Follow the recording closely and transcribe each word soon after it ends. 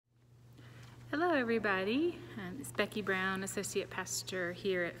Hello, everybody. It's Becky Brown, Associate Pastor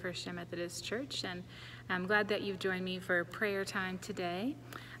here at First Methodist Church, and I'm glad that you've joined me for prayer time today.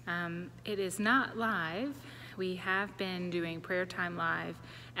 It is not live. We have been doing prayer time live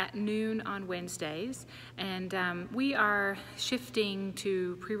at noon on Wednesdays, and we are shifting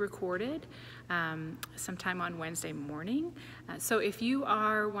to pre-recorded sometime on Wednesday morning. So if you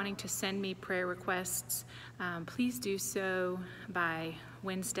are wanting to send me prayer requests, please do so by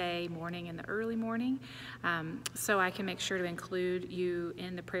Wednesday morning in the early morning, so I can make sure to include you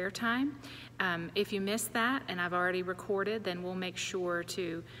in the prayer time. If you missed that and I've already recorded, then we'll make sure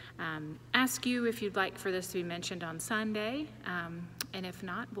to ask you if you'd like for this to be mentioned on Sunday, and if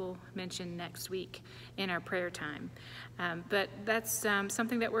not, we'll mention next week in our prayer time. But that's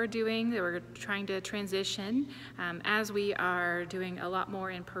something that we're doing, that we're trying to transition as we are doing a lot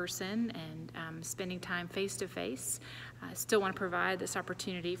more in person and spending time face-to-face. I still want to provide this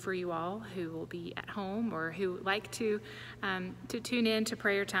opportunity for you all who will be at home or who like to tune in to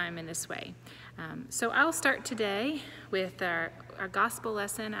prayer time in this way. So I'll start today with our gospel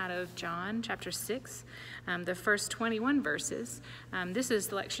lesson out of John chapter 6, the first 21 verses. This is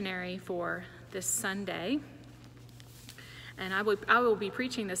the lectionary for this Sunday. And I will be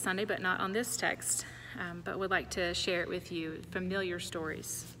preaching this Sunday, but not on this text, but would like to share it with you, familiar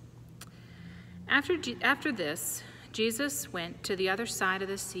stories. After this, Jesus went to the other side of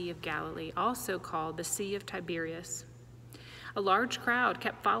the Sea of Galilee, also called the Sea of Tiberias. A large crowd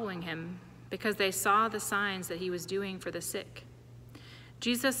kept following him because they saw the signs that he was doing for the sick.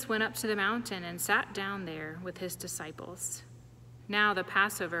 Jesus went up to the mountain and sat down there with his disciples. Now the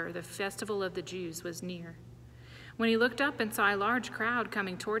Passover, the festival of the Jews, was near. When he looked up and saw a large crowd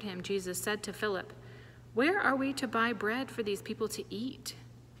coming toward him, Jesus said to Philip, "Where are we to buy bread for these people to eat?"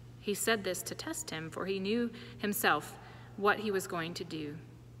 He said this to test him, for he knew himself what he was going to do.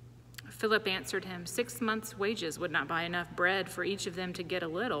 Philip answered him, 6 months' wages would not buy enough bread for each of them to get a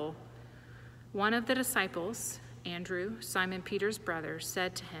little. One of the disciples, Andrew, Simon Peter's brother,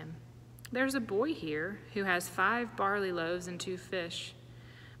 said to him, "There's a boy here who has 5 barley loaves and 2 fish.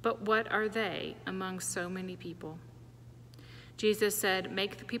 But what are they among so many people?" Jesus said,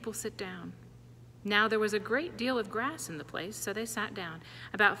 "Make the people sit down." Now there was a great deal of grass in the place, so they sat down,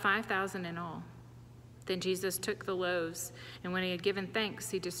 about 5,000 in all. Then Jesus took the loaves, and when he had given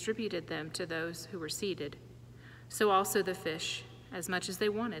thanks, he distributed them to those who were seated. So also the fish, as much as they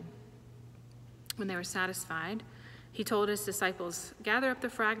wanted. When they were satisfied, he told his disciples, "Gather up the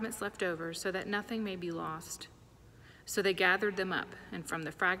fragments left over, so that nothing may be lost." So they gathered them up, and from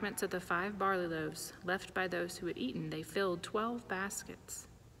the fragments of the 5 barley loaves left by those who had eaten, they filled 12 baskets.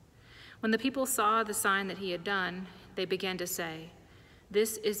 When the people saw the sign that he had done, they began to say,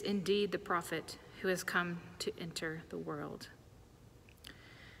 "This is indeed the prophet who has come to enter the world."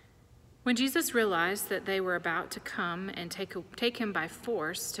 When Jesus realized that they were about to come and take him by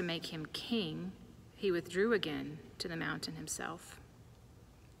force to make him king, he withdrew again to the mountain himself.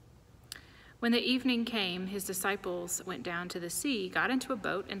 When the evening came, his disciples went down to the sea, got into a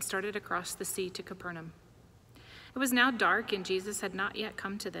boat, and started across the sea to Capernaum. It was now dark, and Jesus had not yet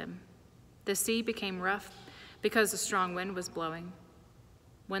come to them. The sea became rough because a strong wind was blowing.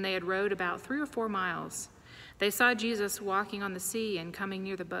 When they had rowed about 3 or 4 miles, they saw Jesus walking on the sea and coming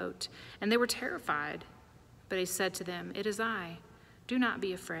near the boat, and they were terrified. But he said to them, "It is I. Do not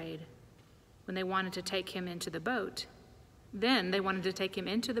be afraid." When they wanted to take him into the boat,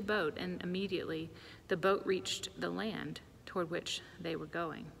 and immediately the boat reached the land toward which they were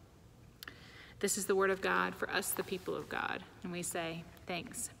going. This is the word of God for us, the people of God, and we say,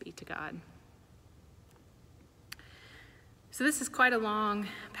 thanks be to God. So this is quite a long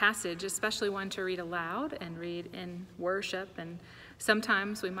passage, especially one to read aloud and read in worship, and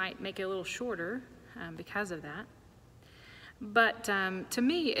sometimes we might make it a little shorter because of that. But to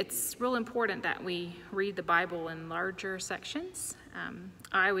me, it's real important that we read the Bible in larger sections.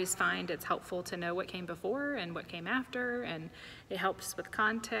 I always find it's helpful to know what came before and what came after, and it helps with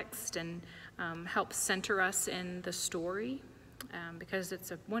context and helps center us in the story, because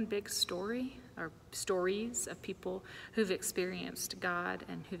it's one big story, or stories of people who've experienced God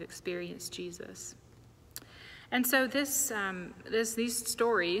and who've experienced Jesus. And so these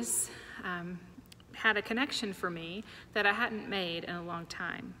stories had a connection for me that I hadn't made in a long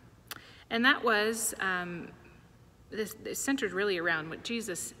time. And that was, this centered really around what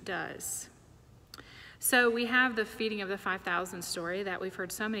Jesus does. So we have the feeding of the 5,000 story that we've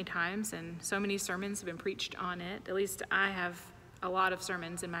heard so many times, and so many sermons have been preached on it. At least I have a lot of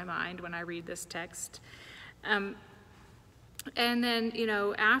sermons in my mind when I read this text. And then,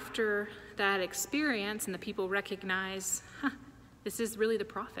 after that experience and the people recognize, this is really the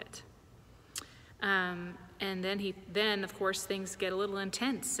prophet. And then of course, things get a little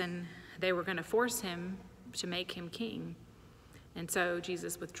intense, and they were going to force him to make him king. And so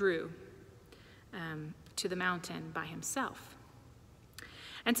Jesus withdrew to the mountain by himself.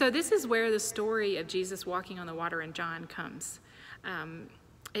 And so this is where the story of Jesus walking on the water in John comes.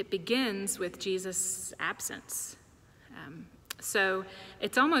 It begins with Jesus' absence. So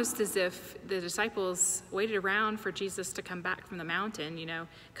it's almost as if the disciples waited around for Jesus to come back from the mountain,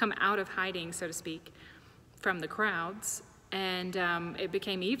 come out of hiding, so to speak, from the crowds. And it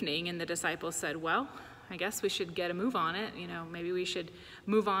became evening, and the disciples said, well, I guess we should get a move on it. Maybe we should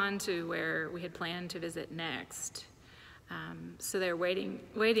move on to where we had planned to visit next. So they're waiting,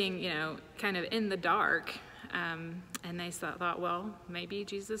 kind of in the dark. And they thought, well, maybe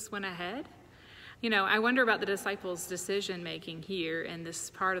Jesus went ahead. I wonder about the disciples' decision-making here in this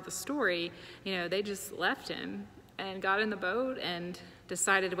part of the story. They just left him and got in the boat and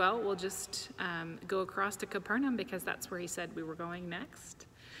decided, well, we'll just go across to Capernaum because that's where he said we were going next.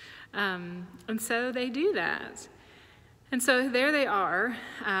 And so they do that. And so there they are,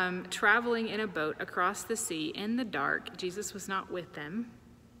 traveling in a boat across the sea in the dark. Jesus was not with them.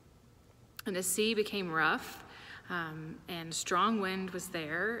 And the sea became rough, and strong wind was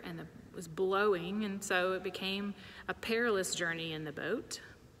there, and it was blowing, and so it became a perilous journey in the boat.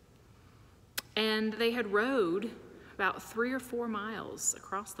 And they had rowed about 3 or 4 miles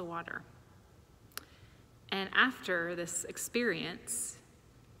across the water. And after this experience,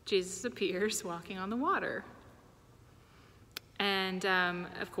 Jesus appears walking on the water. And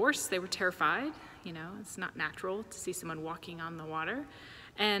of course, they were terrified. It's not natural to see someone walking on the water.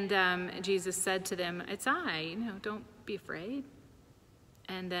 And Jesus said to them, "It's I, don't be afraid."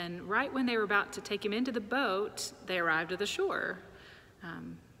 And then right when they were about to take him into the boat, they arrived at the shore.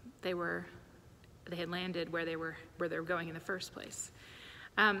 They had landed where they were going in the first place.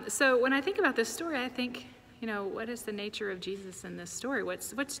 So when I think about this story, I think, what is the nature of Jesus in this story?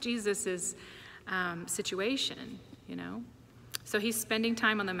 What's Jesus's situation? So he's spending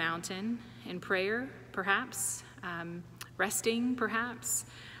time on the mountain in prayer, perhaps, resting, perhaps,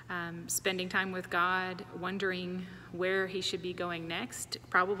 spending time with God, wondering where he should be going next,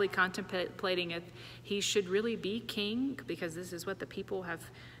 probably contemplating if he should really be king, because this is what the people have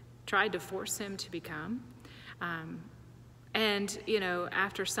tried to force him to become. And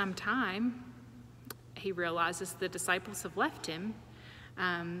after some time, he realizes the disciples have left him.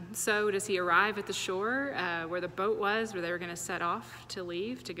 So does he arrive at the shore where the boat was, where they were going to set off to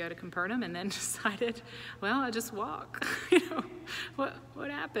leave to go to Capernaum, and then decided, well, I'll just walk. What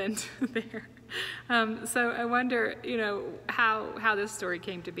happened there? So I wonder, how this story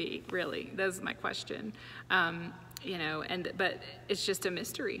came to be, really. That's my question. But it's just a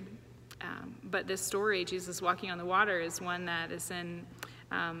mystery. But this story, Jesus walking on the water, is one that is in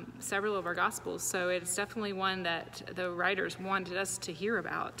several of our Gospels. So it's definitely one that the writers wanted us to hear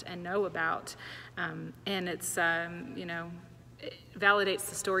about and know about. And it's, it validates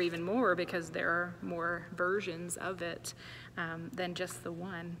the story even more because there are more versions of it than just the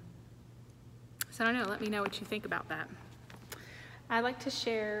one. So I don't know, let me know what you think about that. I'd like to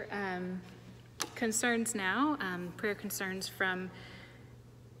share concerns now, prayer concerns from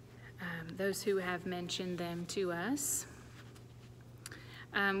those who have mentioned them to us.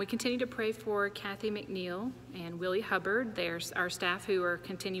 We continue to pray for Kathy McNeil and Willie Hubbard. They're our staff who are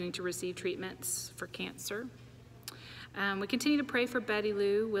continuing to receive treatments for cancer. We continue to pray for Betty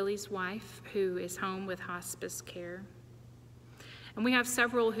Lou, Willie's wife, who is home with hospice care. And we have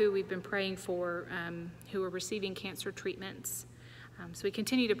several who we've been praying for who are receiving cancer treatments. So we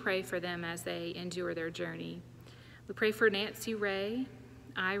continue to pray for them as they endure their journey. We pray for Nancy Ray,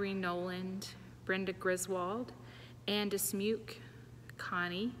 Irene Noland, Brenda Griswold, Ann Dismuke,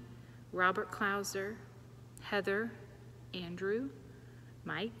 Connie, Robert Clauser, Heather, Andrew,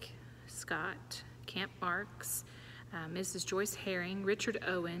 Mike, Scott, Camp Marks, Mrs. Joyce Herring, Richard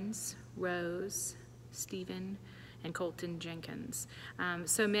Owens, Rose, Stephen, and Colton Jenkins.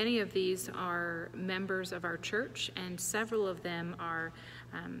 So many of these are members of our church, and several of them are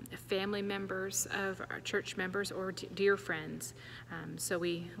family members of our church members or dear friends. So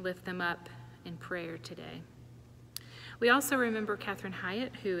we lift them up in prayer today. We also remember Catherine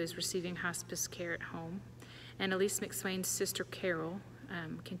Hyatt, who is receiving hospice care at home, and Elise McSwain's sister Carol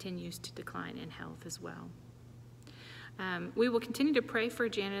continues to decline in health as well. We will continue to pray for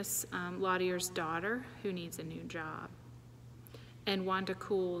Janice Laudier's daughter, who needs a new job, and Wanda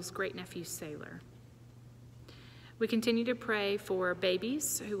Cool's great-nephew Sailor. We continue to pray for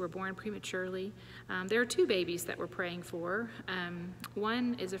babies who were born prematurely. There are 2 babies that we're praying for.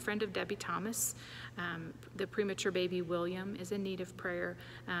 One is a friend of Debbie Thomas. The premature baby, William, is in need of prayer,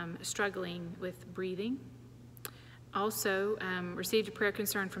 struggling with breathing. Also received a prayer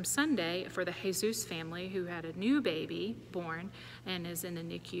concern from Sunday for the Jesus family who had a new baby born and is in the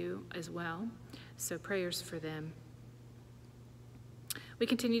NICU as well. So prayers for them. We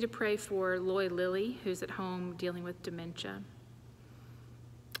continue to pray for Lloyd Lilly, who's at home dealing with dementia.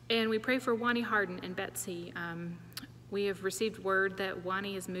 And we pray for Wani Harden and Betsy. We have received word that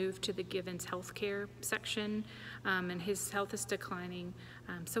Wani has moved to the Givens healthcare section, and his health is declining.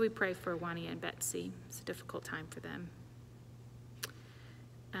 So we pray for Wani and Betsy. It's a difficult time for them.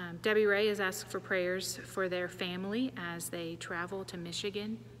 Debbie Ray has asked for prayers for their family as they travel to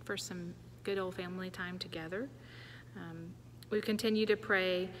Michigan for some good old family time together. We continue to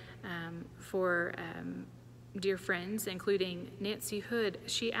pray for dear friends, including Nancy Hood.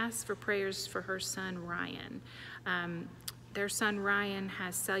 She asked for prayers for her son, Ryan. Their son, Ryan,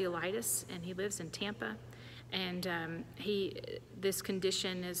 has cellulitis, and he lives in Tampa. And this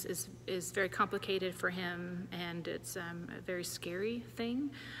condition is very complicated for him, and it's a very scary thing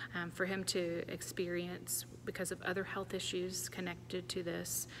for him to experience because of other health issues connected to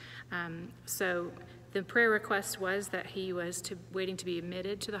this. So the prayer request was that he was waiting to be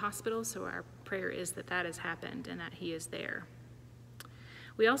admitted to the hospital, so our prayer is that that has happened and that he is there.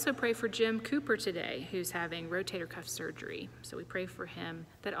 We also pray for Jim Cooper today, who's having rotator cuff surgery. So we pray for him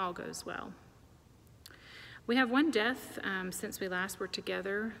that all goes well. We have one death since we last were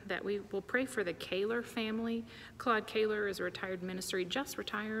together that we will pray for the Kaler family. Claude Kaler is a retired minister. He just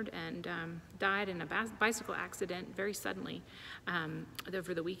retired and died in a bicycle accident very suddenly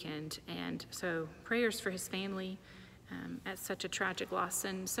over the weekend. And so prayers for his family at such a tragic loss,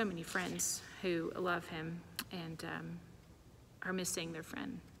 and so many friends who love him and are missing their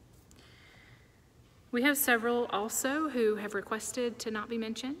friend. We have several also who have requested to not be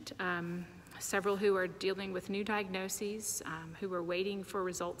mentioned. Several who are dealing with new diagnoses, who are waiting for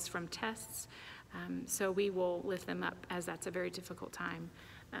results from tests. So we will lift them up as that's a very difficult time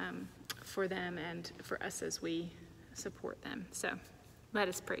for them and for us as we support them. So let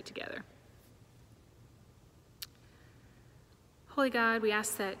us pray together. Holy God, we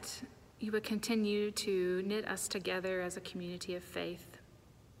ask that you would continue to knit us together as a community of faith.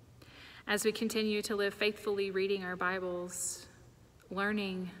 As we continue to live faithfully, reading our Bibles,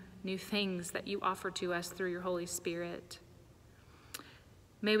 learning new things that you offer to us through your Holy Spirit.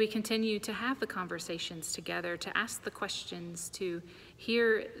 May we continue to have the conversations together, to ask the questions, to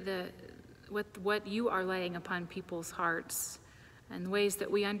hear what you are laying upon people's hearts, and ways that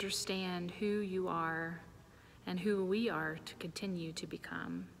we understand who you are and who we are to continue to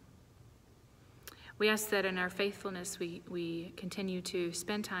become. We ask that in our faithfulness we continue to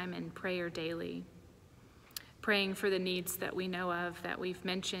spend time in prayer daily, praying for the needs that we know of, that we've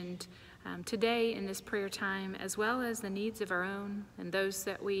mentioned today in this prayer time, as well as the needs of our own and those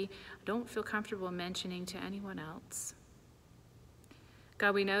that we don't feel comfortable mentioning to anyone else.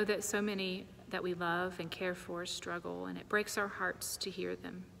 God, we know that so many that we love and care for struggle, and it breaks our hearts to hear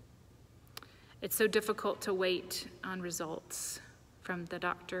them. It's so difficult to wait on results from the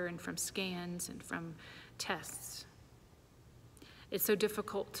doctor and from scans and from tests. It's so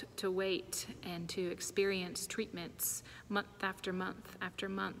difficult to wait and to experience treatments month after month after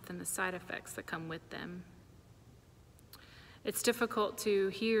month and the side effects that come with them. It's difficult to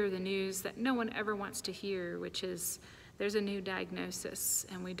hear the news that no one ever wants to hear, which is there's a new diagnosis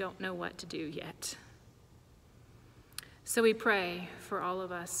and we don't know what to do yet. So we pray for all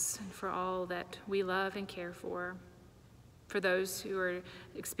of us and for all that we love and care for those who are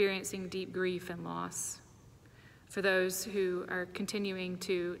experiencing deep grief and loss, for those who are continuing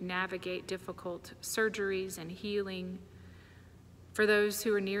to navigate difficult surgeries and healing, for those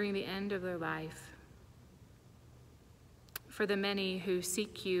who are nearing the end of their life, for the many who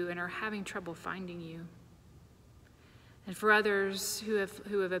seek you and are having trouble finding you, and for others who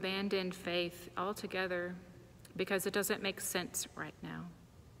have abandoned faith altogether because it doesn't make sense right now.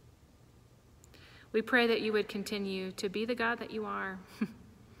 We pray that you would continue to be the God that you are,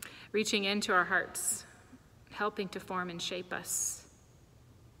 reaching into our hearts, helping to form and shape us,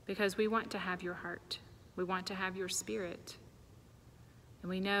 because we want to have your heart. We want to have your spirit. And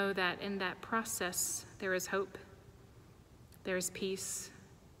we know that in that process, there is hope, there is peace,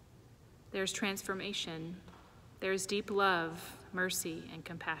 there's transformation, there's deep love, mercy, and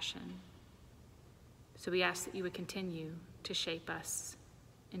compassion. So we ask that you would continue to shape us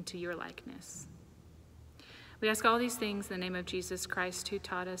into your likeness. We ask all these things in the name of Jesus Christ, who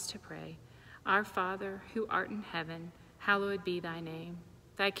taught us to pray, Our Father, who art in heaven, hallowed be thy name.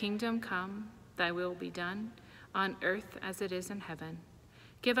 Thy kingdom come, thy will be done, on earth as it is in heaven.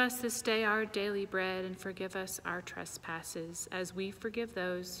 Give us this day our daily bread, and forgive us our trespasses, as we forgive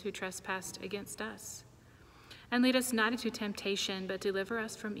those who trespass against us. And lead us not into temptation, but deliver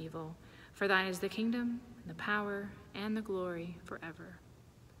us from evil. For thine is the kingdom, and the power, and the glory forever.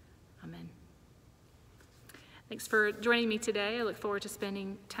 Amen. Thanks for joining me today. I look forward to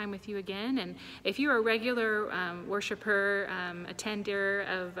spending time with you again. And if you're a regular worshiper, attender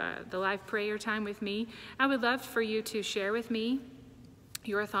of the live prayer time with me, I would love for you to share with me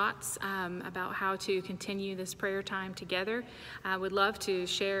your thoughts about how to continue this prayer time together. I would love to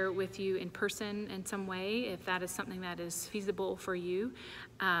share with you in person in some way if that is something that is feasible for you.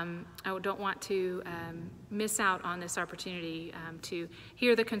 I don't want to miss out on this opportunity to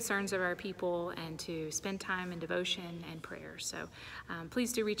hear the concerns of our people and to spend time in devotion and prayer. So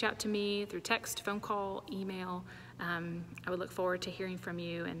please do reach out to me through text, phone call, email. I would look forward to hearing from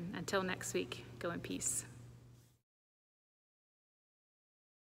you, and until next week, go in peace.